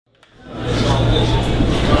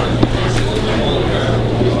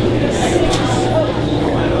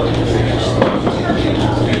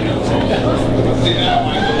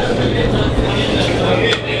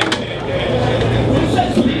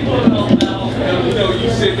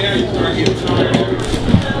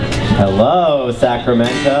Hello,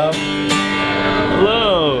 Sacramento.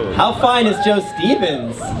 Hello. How fine is Joe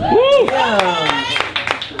Stevens? Woo! Yeah.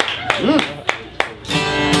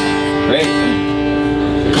 Great.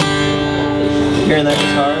 Hearing that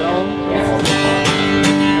guitar at all?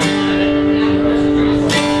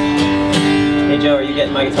 Hey Joe, are you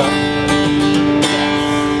getting my guitar?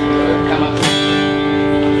 Come up.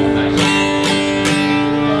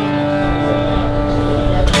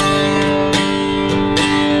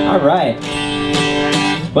 All right.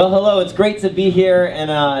 Well, hello. It's great to be here,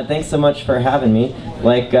 and thanks so much for having me.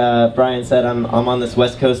 Like Brian said, I'm on this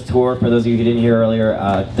West Coast tour. For those of you who didn't hear earlier,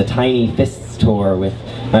 the Tiny Fists tour with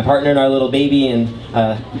my partner and our little baby and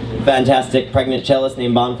a fantastic pregnant cellist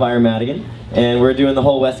named Bonfire Madigan. And we're doing the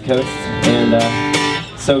whole West Coast,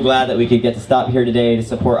 and so glad that we could get to stop here today to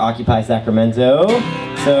support Occupy Sacramento.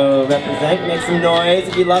 So represent, make some noise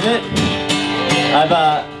if you love it.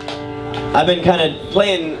 I've been kind of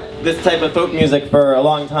playing this type of folk music for a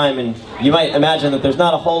long time, and you might imagine that there's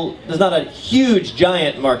not a huge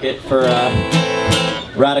giant market for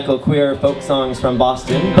radical queer folk songs from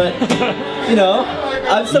Boston, but you know,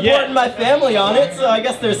 I'm supporting my family on it, so I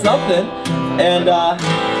guess there's something. And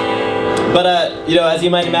you know, as you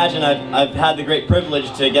might imagine, I've had the great privilege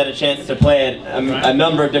to get a chance to play at a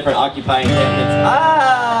number of different occupying encampments.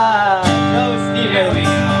 Joe Stevens.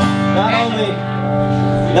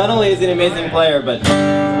 Not only is he an amazing player, but he's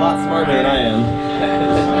a lot smarter than I am.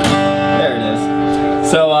 There it is.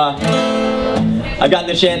 So I've gotten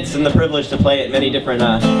the chance and the privilege to play at many different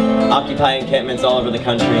Occupy encampments all over the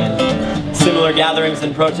country, and similar gatherings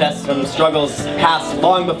and protests from struggles past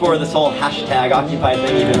long before this whole hashtag Occupy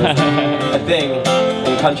thing even was a thing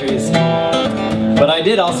in countries. But I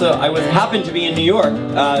happened to be in New York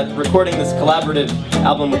recording this collaborative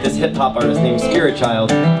album with this hip-hop artist named Spirit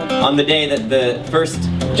Child on the day that the first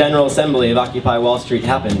General Assembly of Occupy Wall Street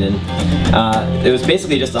happened, and it was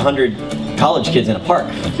basically just 100 college kids in a park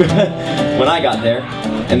when I got there,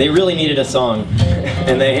 and they really needed a song,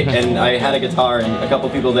 and I had a guitar, and a couple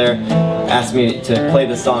people there asked me to play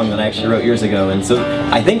the song that I actually wrote years ago, and so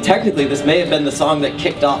I think technically this may have been the song that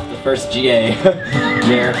kicked off the first GA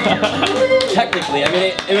there. Technically, I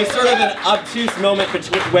mean, it was sort of an obtuse moment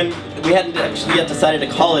between when we hadn't actually yet decided to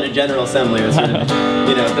call it a General Assembly. It was sort of,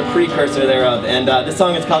 you know, the precursor thereof. And this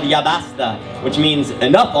song is called Ya Basta, which means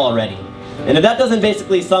enough already. And if that doesn't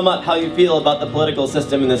basically sum up how you feel about the political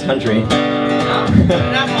system in this country,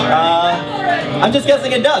 I'm just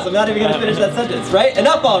guessing it does. I'm not even going to finish that sentence, right?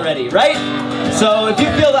 Enough already, right? So if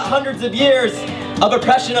you feel that hundreds of years of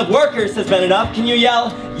oppression of workers has been enough, can you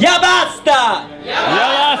yell, Ya Basta? Ya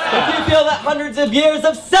Basta! If you feel that hundreds of years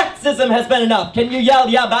of sexism has been enough, can you yell,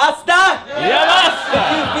 Ya Basta? Ya Basta!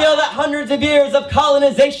 If you feel that hundreds of years of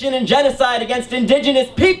colonization and genocide against indigenous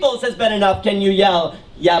peoples has been enough, can you yell,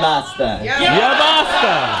 Ya Basta? Ya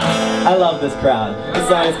Basta! I love this crowd. This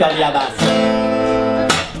song is called Ya Basta.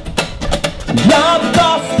 Ya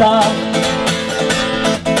Basta!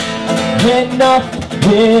 Enough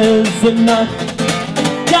is enough.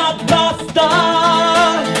 Ya basta!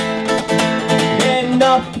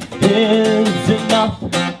 Enough is enough.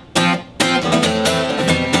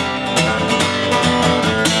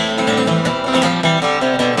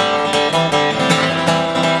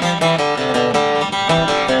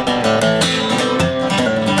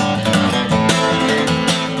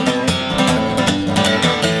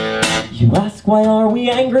 You ask, why are we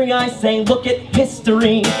angry? I say, look at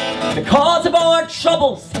history. The cause of our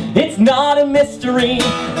troubles, it's not a mystery.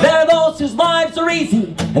 There are those whose lives are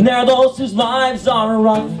easy, and there are those whose lives are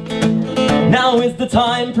rough. Now is the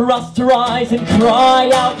time for us to rise and cry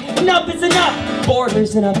out, enough is enough!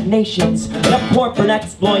 Borders, enough nations, enough corporate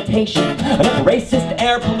exploitation, enough racist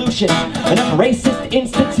air pollution, enough racist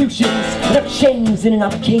institutions, enough chains and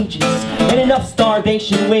enough cages, and enough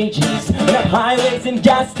starvation wages, enough highways and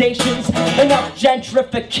gas stations, enough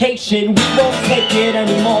gentrification. We won't take it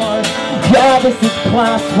anymore. Yeah, this is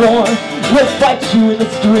class war. We'll fight you in the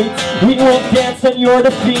streets. We will dance on your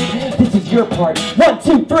defeat. This is your part. 1,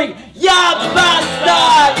 2, 3. Ya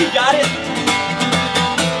basta! You got it?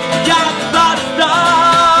 Ya basta!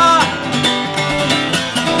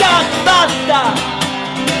 Ya basta!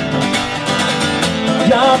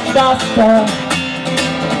 Ya basta!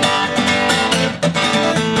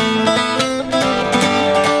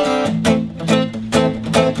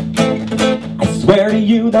 I swear to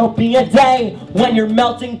you there'll be a day when your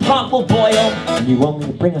melting pot will boil, and you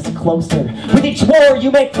only bring us closer with each war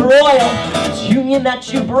you make for oil. Each union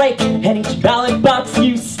that you break and each ballot box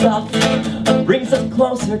you stuff brings us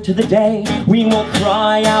closer to the day we will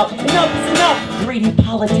cry out, enough is enough! Greedy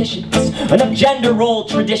politicians, enough gender role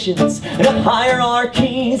traditions, enough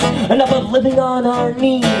hierarchies, enough of living on our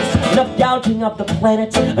knees, enough gouging of the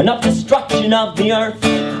planet, enough destruction of the earth,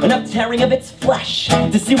 enough tearing of its flesh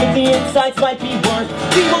to see what the insides might be worth.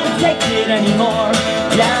 We won't take it anymore.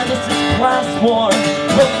 Yeah, this is class war.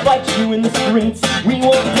 We'll fight you in the streets. We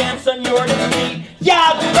won't dance on your defeat.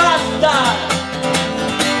 Yeah, basta!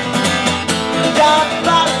 Yeah,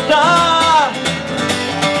 basta!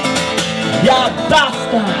 Yeah,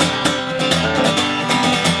 basta!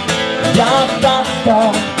 Yeah, basta!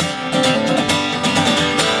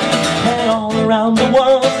 And all around the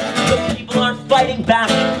world, the people are fighting back.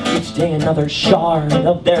 Each day another shard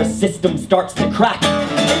of their system starts to crack.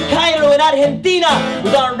 In Cairo and Argentina,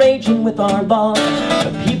 with our rage and with our love,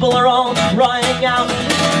 the people are all crying out,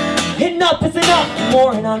 enough is enough!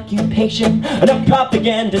 More in occupation, enough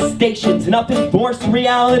propaganda stations, enough enforced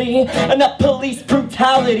reality, enough police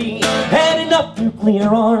brutality, and enough nuclear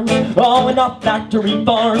arms, oh, enough factory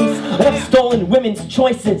farms, enough stolen women's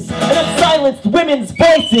choices, enough silenced women's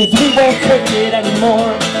voices. We won't take it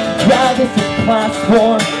anymore. Yeah, this is class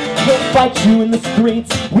war. We'll fight you in the streets.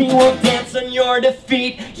 We won't dance on your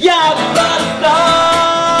defeat. Yeah, basta!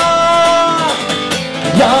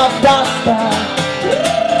 Yeah, basta!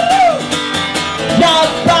 Yeah,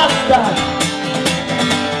 basta!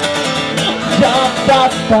 Yeah,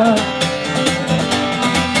 basta!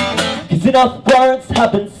 'Cause enough words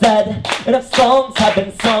have been said, enough songs have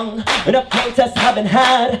been sung, enough protests have been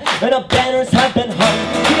had, enough banners have been hung.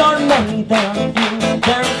 We are many, there are few,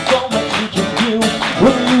 there is so much we can do.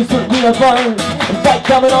 We'll use what we have learned and fight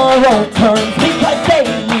them in our own terms. Because they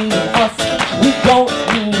need us, we don't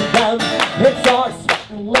need them. It's our sweat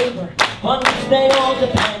and labor on which they all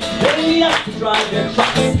depend. They need us to drive their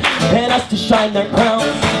trucks and us to shine their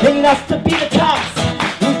crowns. They need us to be the tops.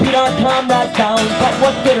 We beat our comrades down, but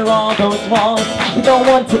what good are all those laws? We don't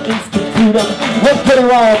want to institute them. What good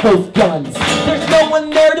are all those guns? There's no one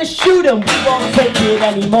there to shoot them. We won't take it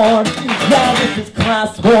anymore. Yeah, this is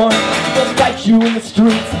class war. We'll fight you in the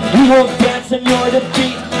streets. We won't dance in your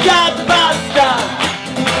defeat. Yeah, basta!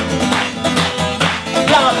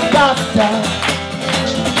 Yeah, basta!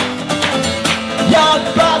 Yeah,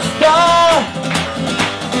 basta!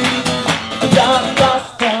 Yeah,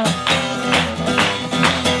 basta!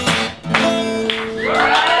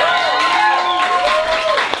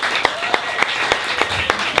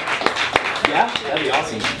 Yeah, that'd be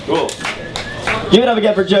awesome. Cool. Give it up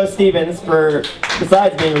again for Joe Stevens, for,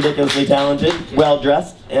 besides being ridiculously talented,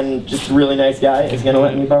 well-dressed, and just a really nice guy, is going to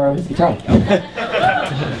let me borrow his guitar.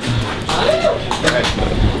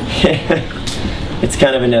 It's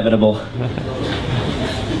kind of inevitable.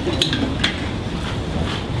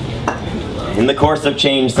 In the course of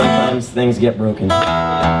change, sometimes things get broken.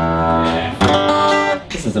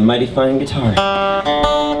 This is a mighty fine guitar.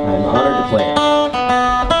 I'm honored to play it.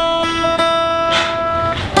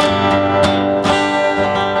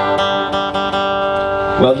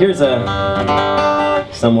 Well, here's a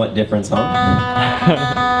somewhat different song.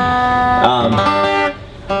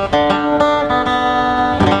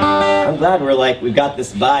 I'm glad we've got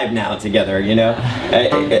this vibe now together, you know?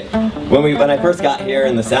 When I first got here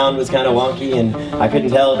and the sound was kind of wonky and I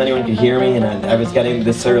couldn't tell if anyone could hear me, and I was getting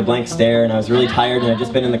this sort of blank stare, and I was really tired, and I'd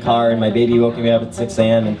just been in the car and my baby woke me up at 6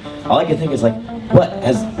 a.m. and all I could think is like, what,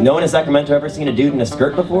 has no one in Sacramento ever seen a dude in a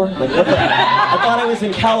skirt before? Like, what the, I thought I was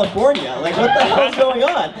in California. Like, what the hell's going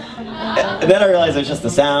on? And then I realized it was just the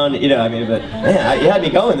sound, you know, I mean, but man, you had me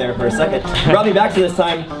going there for a second. It brought me back to this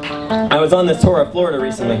time. I was on this tour of Florida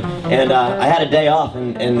recently, and I had a day off,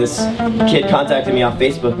 and this kid contacted me off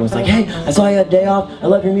Facebook and was like, hey, I saw you had a day off, I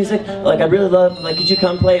love your music, like, I'd really love, like, could you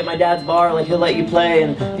come play at my dad's bar, like, he'll let you play,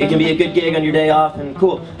 and it can be a good gig on your day off, and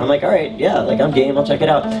cool. I'm like, alright, yeah, like, I'm game, I'll check it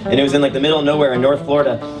out. And it was in, like, the middle of nowhere in North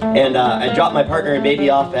Florida, and I dropped my partner and baby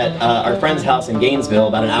off at our friend's house in Gainesville,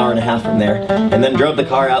 about an hour and a half from there, and then drove the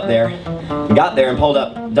car out there, and got there and pulled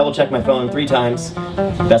up, double-checked my phone 3 times.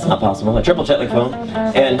 That's not possible. I triple-checked my phone,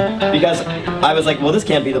 and because I was like, well, this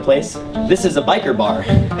can't be the place. This is a biker bar.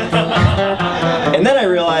 And then I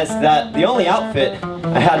realized that the only outfit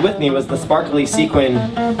I had with me was the sparkly sequin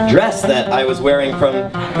dress that I was wearing from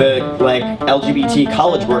the, like, LGBT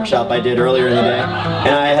college workshop I did earlier in the day.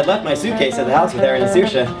 And I had left my suitcase at the house with Aaron and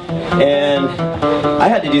Saoirse, and I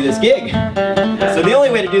had to do this gig. So So the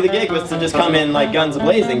only way to do the gig was to just come in like guns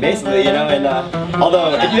blazing, basically, you know. And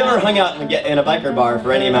although if you ever hung out in a biker bar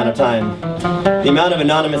for any amount of time, the amount of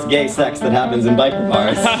anonymous gay sex that happens in biker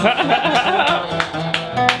bars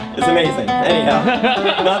is amazing. Anyhow,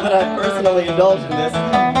 not that I've personally indulged in this.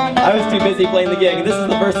 I was too busy playing the gig, and this is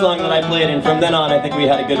the first song that I played, and from then on I think we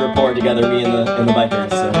had a good rapport together, me and the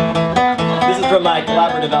bikers. So. This is from my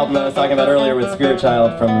collaborative album I was talking about earlier with Spirit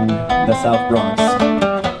Child from the South Bronx.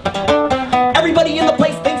 Everybody in the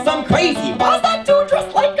place thinks I'm crazy. Why's that dude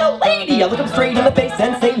dressed like a lady? I look him straight in the face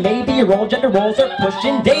and say maybe your old gender roles are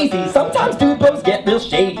pushing daisies. Sometimes dude bros get real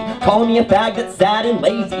shady, calling me a fag that's sad and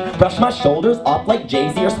lazy. Brush my shoulders off like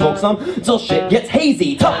Jay-Z or smoke some till shit gets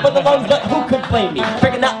hazy. Tough on the lungs, but who could blame me?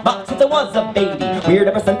 Breaking that box since I was a baby. Weird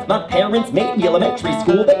ever since my parents made me. Elementary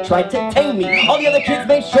school, they tried to tame me. All the other kids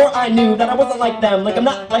made sure I knew that I wasn't like them, like I'm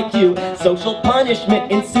not like you. Social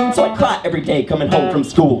punishment ensued, so I cry every day coming home from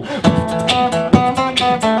school.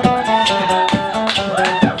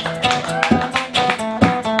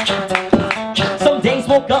 Some days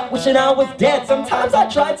woke up wishing I was dead. Sometimes I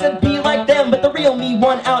tried to be like them, but the real me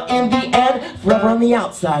won out in the end. Forever on the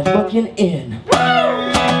outside, looking in.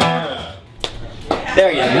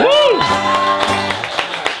 There you go.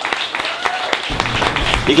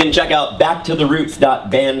 You can check out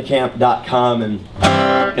backtotheroots.bandcamp.com and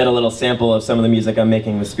get a little sample of some of the music I'm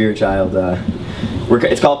making with Spirit Child.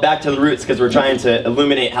 It's called Back to the Roots because we're trying to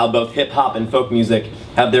illuminate how both hip-hop and folk music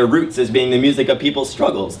have their roots as being the music of people's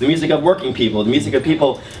struggles, the music of working people, the music of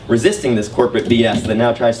people resisting this corporate BS that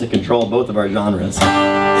now tries to control both of our genres. So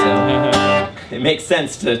it makes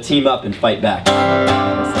sense to team up and fight back.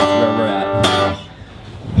 That's where we're at.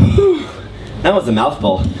 Whew. That was a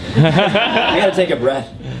mouthful. I gotta take a breath.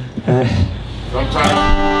 Sometimes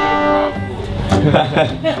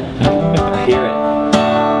I hear it.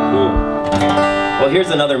 Ooh. Well,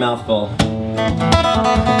 here's another mouthful.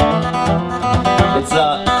 It's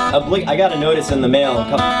I got a notice in the mail a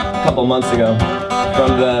couple months ago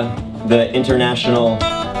from the International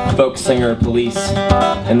Folk Singer Police,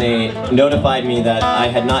 and they notified me that I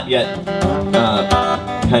had not yet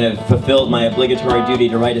kind of fulfilled my obligatory duty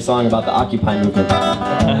to write a song about the Occupy movement.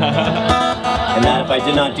 And that if I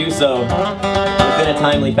did not do so within a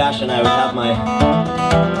timely fashion, I would have my,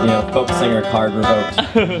 folk singer card revoked.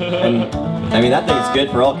 And I mean, that thing is good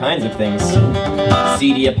for all kinds of things.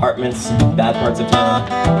 Seedy apartments, bad parts of town,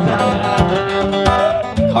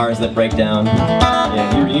 cars that break down.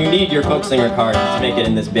 Yeah, you need your folk singer card to make it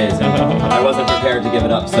in this biz, and I wasn't prepared to give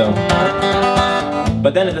it up, so.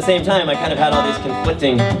 But then at the same time, I kind of had all these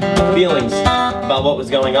conflicting feelings about what was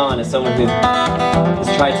going on as someone who has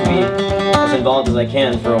tried to be as involved as I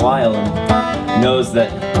can for a while and knows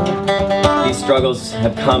that these struggles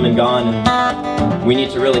have come and gone, and we need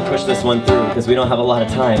to really push this one through because we don't have a lot of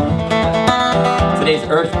time. Today's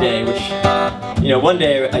Earth Day, which, one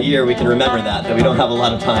day a year we can remember that we don't have a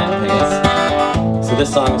lot of time, I guess. So this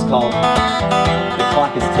song is called The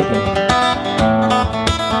Clock is Ticking,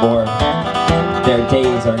 or Their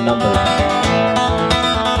Days Are Numbered.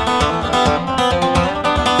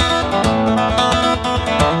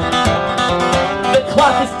 The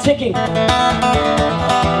clock is ticking.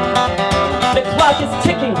 The clock is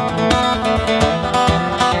ticking.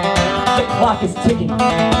 The clock is ticking.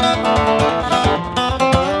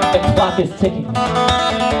 The clock is ticking.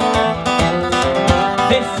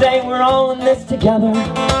 They say we're all in this together.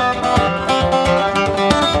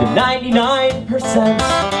 The 99%.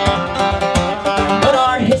 But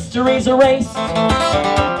our history's erased.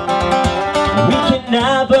 We can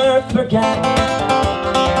never forget.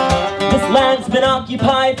 This land's been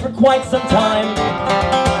occupied for quite some time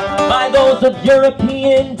by those of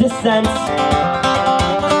European descent.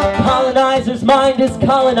 Colonizer's mind is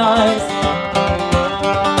colonized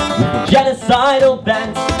with a genocidal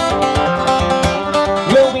bent.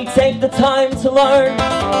 Will we take the time to learn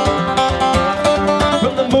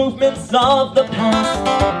from the movements of the past?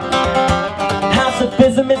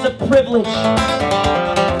 Pacifism is a privilege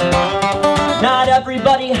not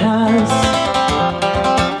everybody has.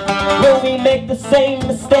 Will we make the same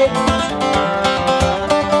mistakes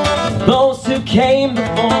as those who came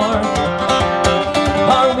before?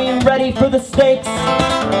 Are we ready for the stakes?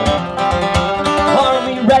 Are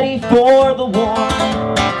we ready for the war?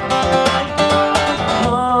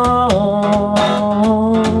 Oh,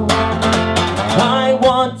 I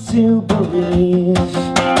want to believe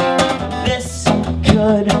this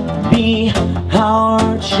could be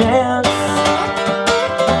our chance.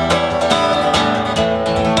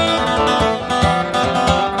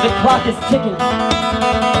 The clock is ticking.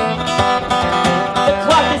 The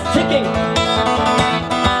clock is ticking.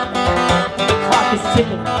 The clock is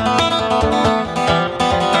ticking.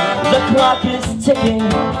 ticking.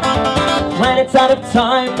 Planets out of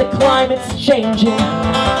time, the climate's changing.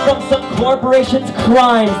 From some corporation's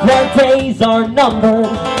crimes, their days are numbered.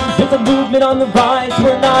 There's a movement on the rise,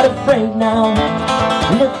 we're not afraid now.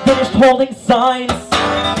 We're finished holding signs.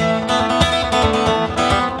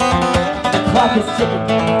 The clock is ticking.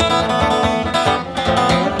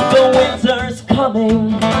 The winter's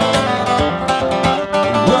coming.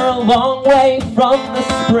 We're a long way from the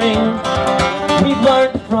spring. We've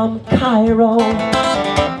learned from Cairo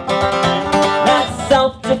that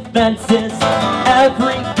self-defense is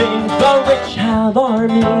everything. The rich have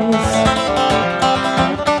armies,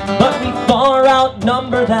 but we far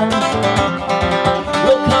outnumber them.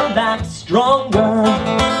 We'll come back stronger.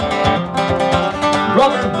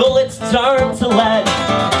 Rubber bullets turn to lead.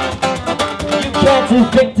 You can't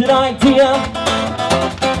evict an idea.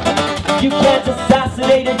 You can't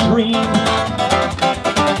assassinate a dream.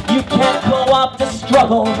 You can't co-opt a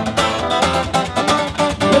struggle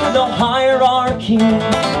with no hierarchy.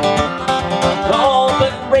 Oh,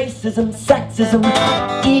 but racism, sexism,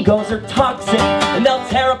 egos are toxic, and they'll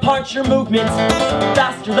tear apart your movements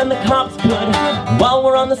faster than the cops could. While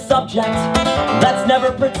we're on the subject, let's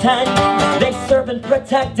never pretend they serve and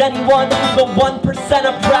protect anyone. The 1%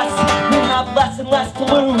 oppressed, we have less and less to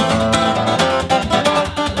lose.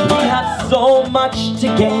 We have so much to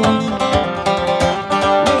gain.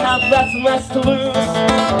 We have less and less to lose.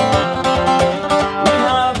 We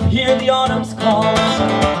have hear the autumn's call,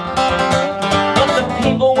 but the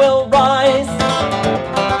people will rise,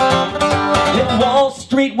 and Wall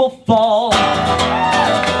Street will fall.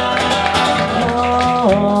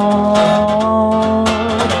 Oh,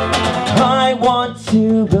 I want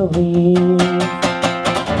to believe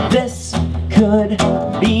this could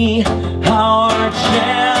be our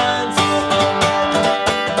chance.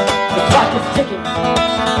 The clock is ticking.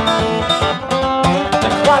 The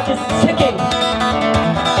clock is ticking.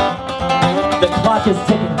 The clock is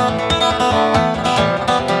ticking.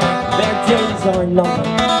 Their days are numbered.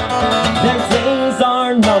 Their days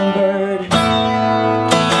are numbered.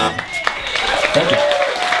 Thank you.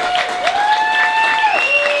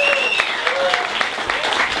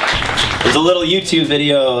 There's a little YouTube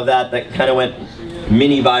video of that kind of went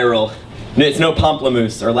mini viral. It's no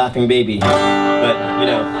Pomplamoose or Laughing Baby, but you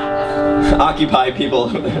know, Occupy people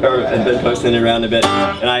have been posting it around a bit,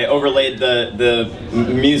 and I overlaid the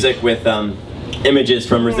music with images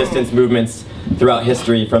from resistance movements throughout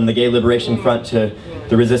history, from the Gay Liberation Front to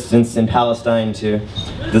the resistance in Palestine to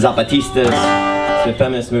the Zapatistas to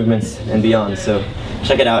feminist movements and beyond. So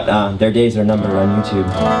check it out. Their days are numbered on YouTube.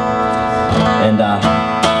 And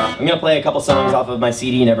I'm going to play a couple songs off of my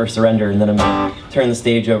CD, Never Surrender, and then I'm going to turn the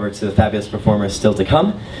stage over to the fabulous performers still to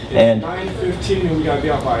come. And 9:15 and we got to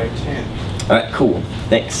be out by 10. Alright, cool.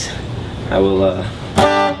 Thanks. I will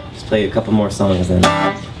just play a couple more songs then.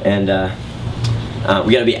 And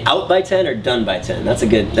we got to be out by 10 or done by 10? That's a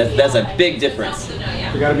good, that's a big difference.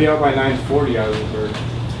 We got to be out by 9:40, I was heard.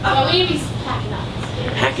 Oh, we need to be packing up.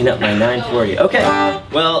 Hacking up my 9:40. Okay.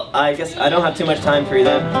 Well, I guess I don't have too much time for you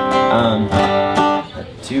then.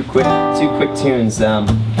 Two quick tunes.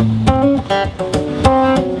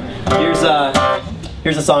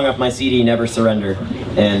 Here's a song off my CD, Never Surrender,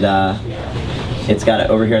 and it's got it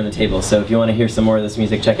over here on the table. So if you want to hear some more of this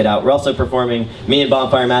music, check it out. We're also performing. Me and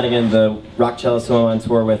Bonfire Madigan, the rock cellists who I'm on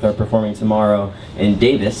tour with, are performing tomorrow in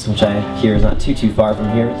Davis, which I hear is not too far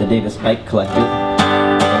from here, the Davis Bike Collective.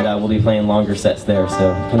 And we'll be playing longer sets there,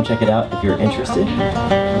 so come check it out if you're interested.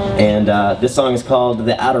 And this song is called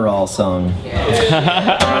the Adderall Song.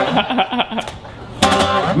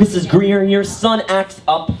 Mrs. Greer, your son acts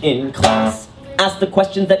up in class. Ask the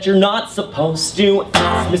questions that you're not supposed to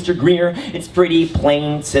ask. Mr. Greer, it's pretty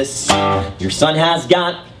plain to see your son has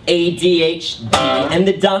got ADHD, and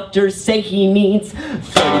the doctors say he needs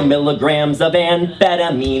 30 milligrams of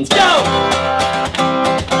amphetamines. Go!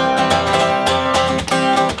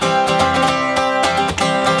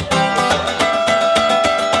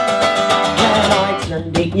 When I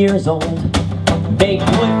turned 8 years old, they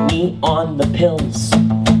put me on the pills.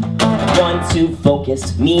 One to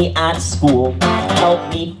focus me at school, help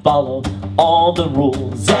me follow all the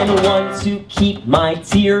rules, and one to keep my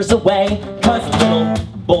tears away, 'cause little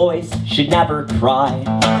boys should never cry.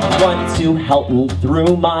 One to help me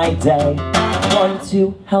through my day, one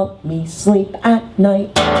to help me sleep at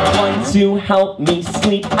night, one to help me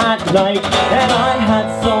sleep at night. And I had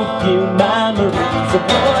so few memories of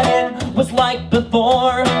what it was like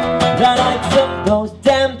before that I took those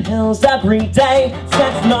damn pills. smiles every day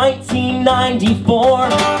since 1994.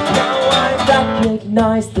 Now I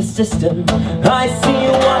recognize the system, I see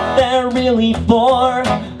what they're really for.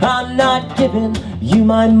 I'm not giving you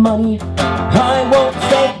my money, I won't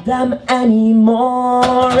take them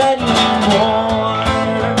anymore, anymore,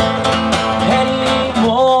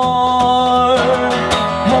 anymore,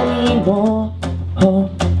 anymore. Oh,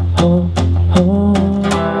 oh, oh.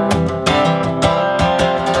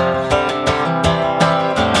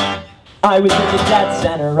 I was in the dead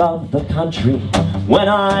center of the country when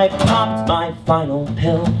I popped my final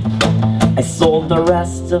pill. I sold the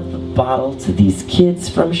rest of the bottle to these kids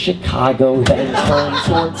from Chicago, then turned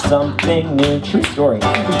towards something new. True story. For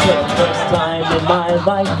the first time in my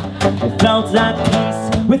life, I felt at peace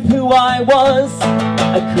with who I was.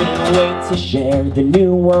 I couldn't wait to share the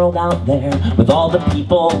new world out there with all the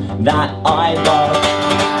people that I love.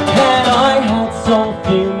 And I had so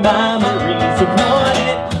few memories of what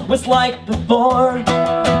it was like before.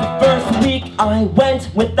 The first week I went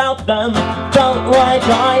without them, felt like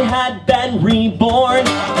I had been reborn.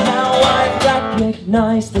 Now I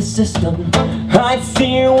recognize the system, I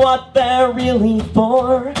see what they're really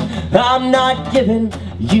for. I'm not giving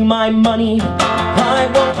you my money, I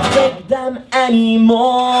won't take them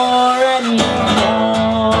anymore,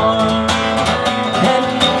 anymore,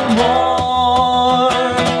 anymore,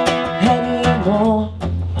 anymore.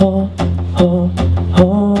 Oh, oh, oh.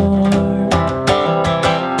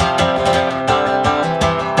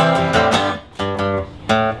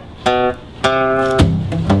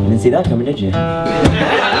 See that coming, did you?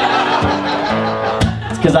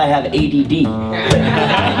 It's because I have ADD.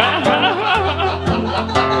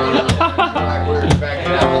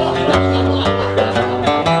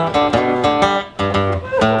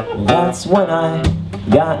 That's when I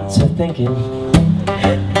got to thinking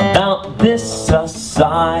about this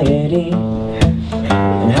society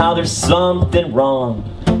and how there's something wrong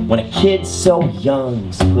when a kid so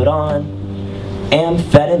young's put on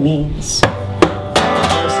amphetamines.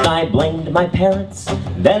 I blamed my parents,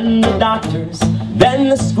 then the doctors, then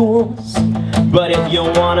the schools. But if you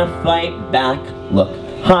wanna fight back, look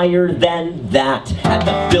higher than that, at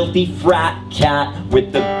the filthy frat cat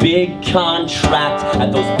with the big contract,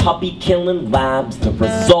 at those puppy killing labs. The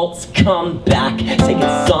results come back, taking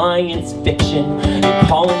science fiction and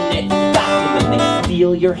calling it fact. And then they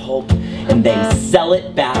steal your hope and they sell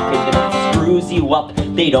it back, and if it screws you up,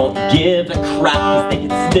 they don't give a crap, cause they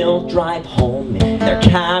can still drive home in their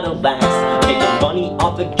Cadillacs, making money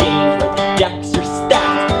off a game where the decks are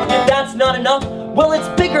stacked. If that's not enough, well, it's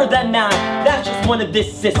bigger than that. That's just one of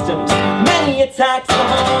this system's many attacks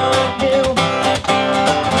on you.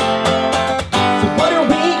 So what are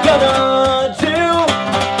we gonna do?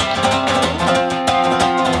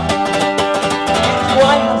 So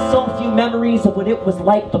I have so few memories of what it was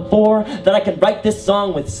like before that I could write this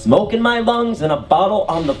song with smoke in my lungs and a bottle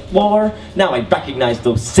on the floor. Now I recognize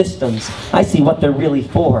those systems, I see what they're really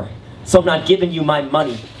for. So I'm not giving you my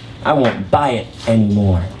money, I won't buy it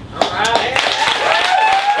anymore.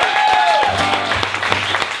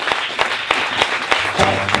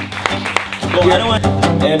 Well, I don't want,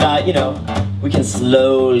 and you know, we can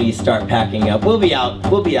slowly start packing up. We'll be out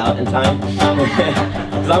in time.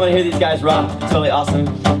 Because I want to hear these guys rock. It's really awesome.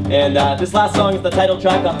 And this last song is the title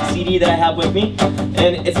track off the CD that I have with me,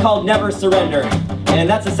 and it's called Never Surrender. And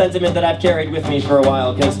that's a sentiment that I've carried with me for a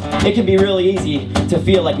while, because it can be really easy to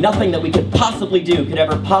feel like nothing that we could possibly do could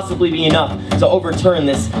ever possibly be enough to overturn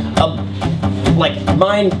this like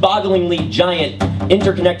mind-bogglingly giant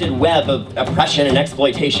interconnected web of oppression and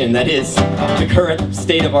exploitation that is the current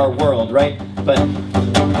state of our world, right? But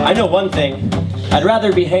I know one thing, I'd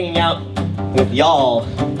rather be hanging out with y'all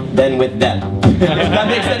than with them. If that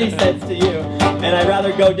makes any sense to you. And I'd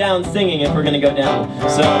rather go down singing if we're gonna go down.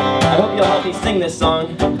 So I hope you'll help me sing this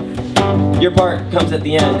song. Your part comes at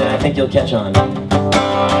the end, and I think you'll catch on. So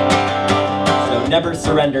Never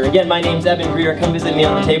Surrender. Again, my name's Evan Greer. Come visit me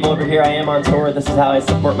on the table over here. I am on tour. This is how I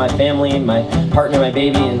support my family, my partner, my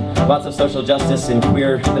baby, and lots of social justice and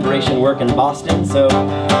queer liberation work in Boston. So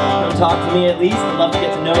come talk to me at least. I'd love to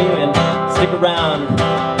get to know you, and stick around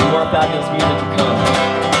for more fabulous music to come.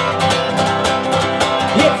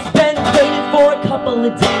 It's been waiting for a couple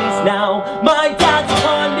of days now. My dad's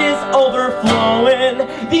pond is overflowing.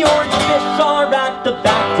 The orange fish are at the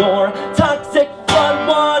back door. Toxic flood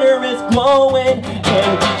water is glowing,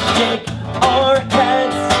 and we shake our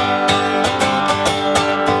heads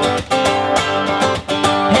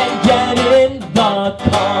and get in the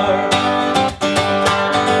car.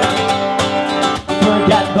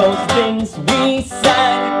 Forget those things we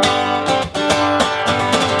said.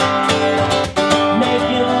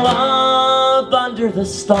 Making love under the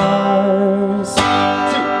stars. stars. 2, 3.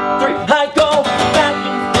 I go back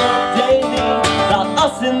and forth daily about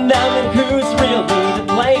us and them and who's really to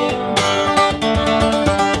blame.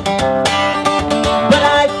 But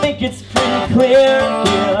I think it's pretty clear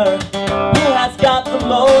here who has got the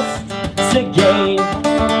most to gain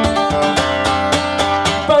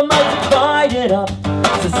from a divided up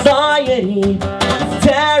society. It's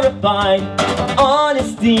terrified of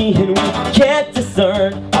honesty, and we can't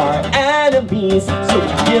discern our enemies, so we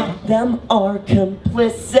give them our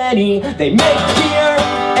complicity. They make beer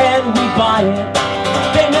and we buy it.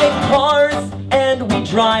 They make cars and we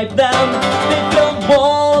drive them. They build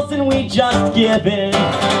walls and we just give in.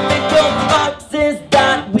 They build boxes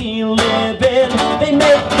that we live in. They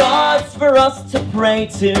make gods for us to pray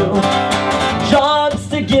to, jobs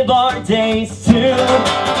to give our days to,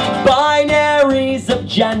 binaries of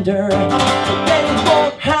gender. They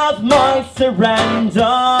won't have my surrender,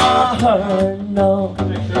 no.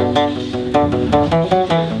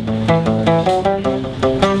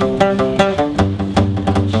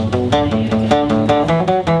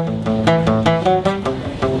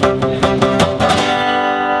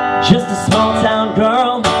 Just a small town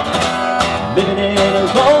girl living in a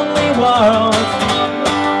lonely world.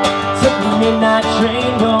 Took the midnight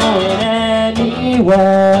train going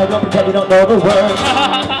anywhere. Don't pretend you don't know the words.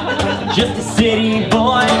 Just a city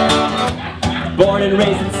boy, born and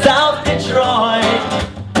raised in South Detroit.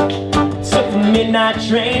 Took the midnight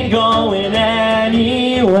train going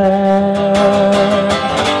anywhere.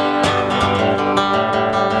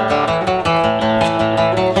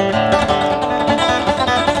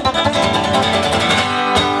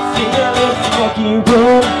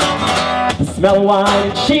 Room, the smell of wine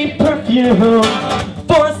and cheap perfume.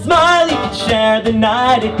 For a smile you can share the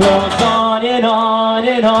night. It goes on and on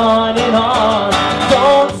and on and on.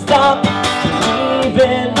 Don't stop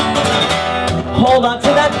believing. Hold on to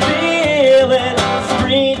that feeling.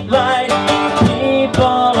 Street light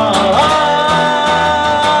people.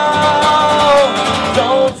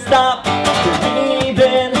 Don't stop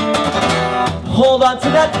believing. Hold on to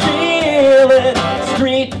that feeling.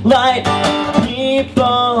 Street light people.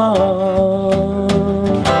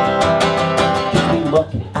 We look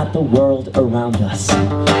at the world around us,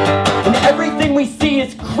 and everything we see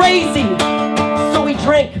is crazy. So we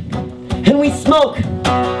drink, and we smoke,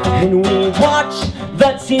 and we watch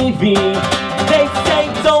the TV. They say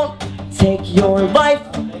don't take your life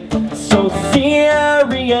so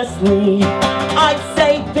seriously. I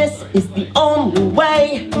say this is the only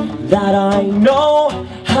way that I know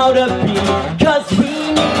how to be. 'Cause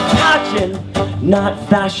we need passion, not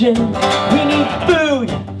fashion. We need food,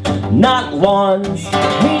 not lawns.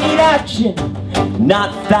 We need action,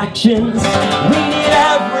 not factions. We need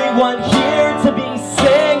everyone here to be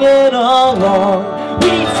singing along. We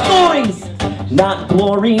need stories, not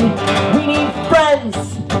glory. We need friends,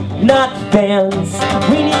 not fans.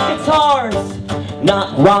 We need guitars,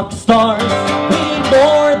 not rock stars. We need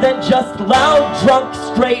more than just loud, drunk,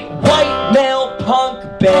 straight, white, male punk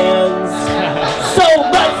bands. So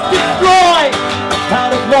let's destroy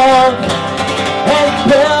out of love and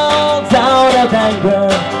build out of anger.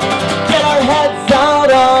 Get our heads out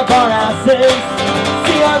of our asses.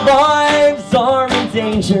 See our lives are in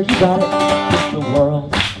danger. You got it. It's the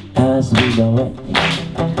world as we know it.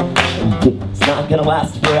 It's not gonna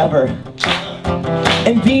last forever.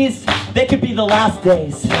 And these, they could be the last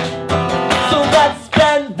days. So let's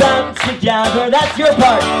spend them together. That's your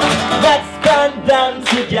part. Let's spend them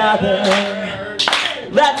together.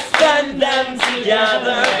 Let's spend them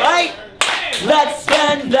together, right? Let's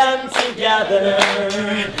spend them together.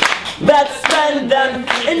 Let's spend them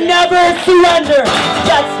and never surrender.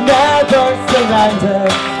 Let's never surrender.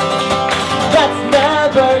 Let's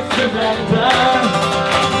never surrender.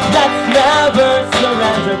 Let's never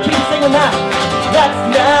surrender. Keep singing that. Let's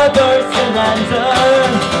never surrender.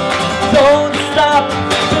 Don't stop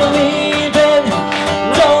believing.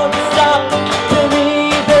 Don't stop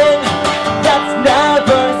believing. Let's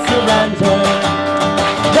never surrender.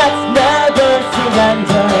 Let's never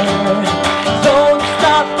surrender. Don't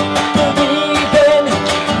stop believing.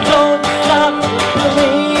 Don't stop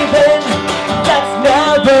believing. Let's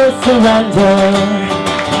never surrender.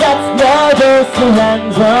 Let's never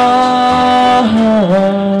surrender.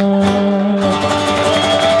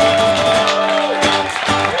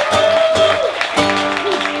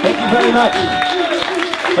 Very much.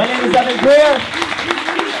 My name is Greer.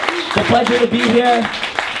 It's a pleasure to be here.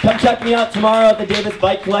 Come check me out tomorrow at the Davis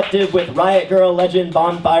Bike Collective with Riot Girl, Legend,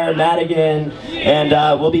 Bonfire, Madigan, and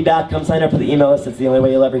we'll be back. Come sign up for the email list. It's the only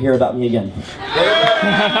way you'll ever hear about me again.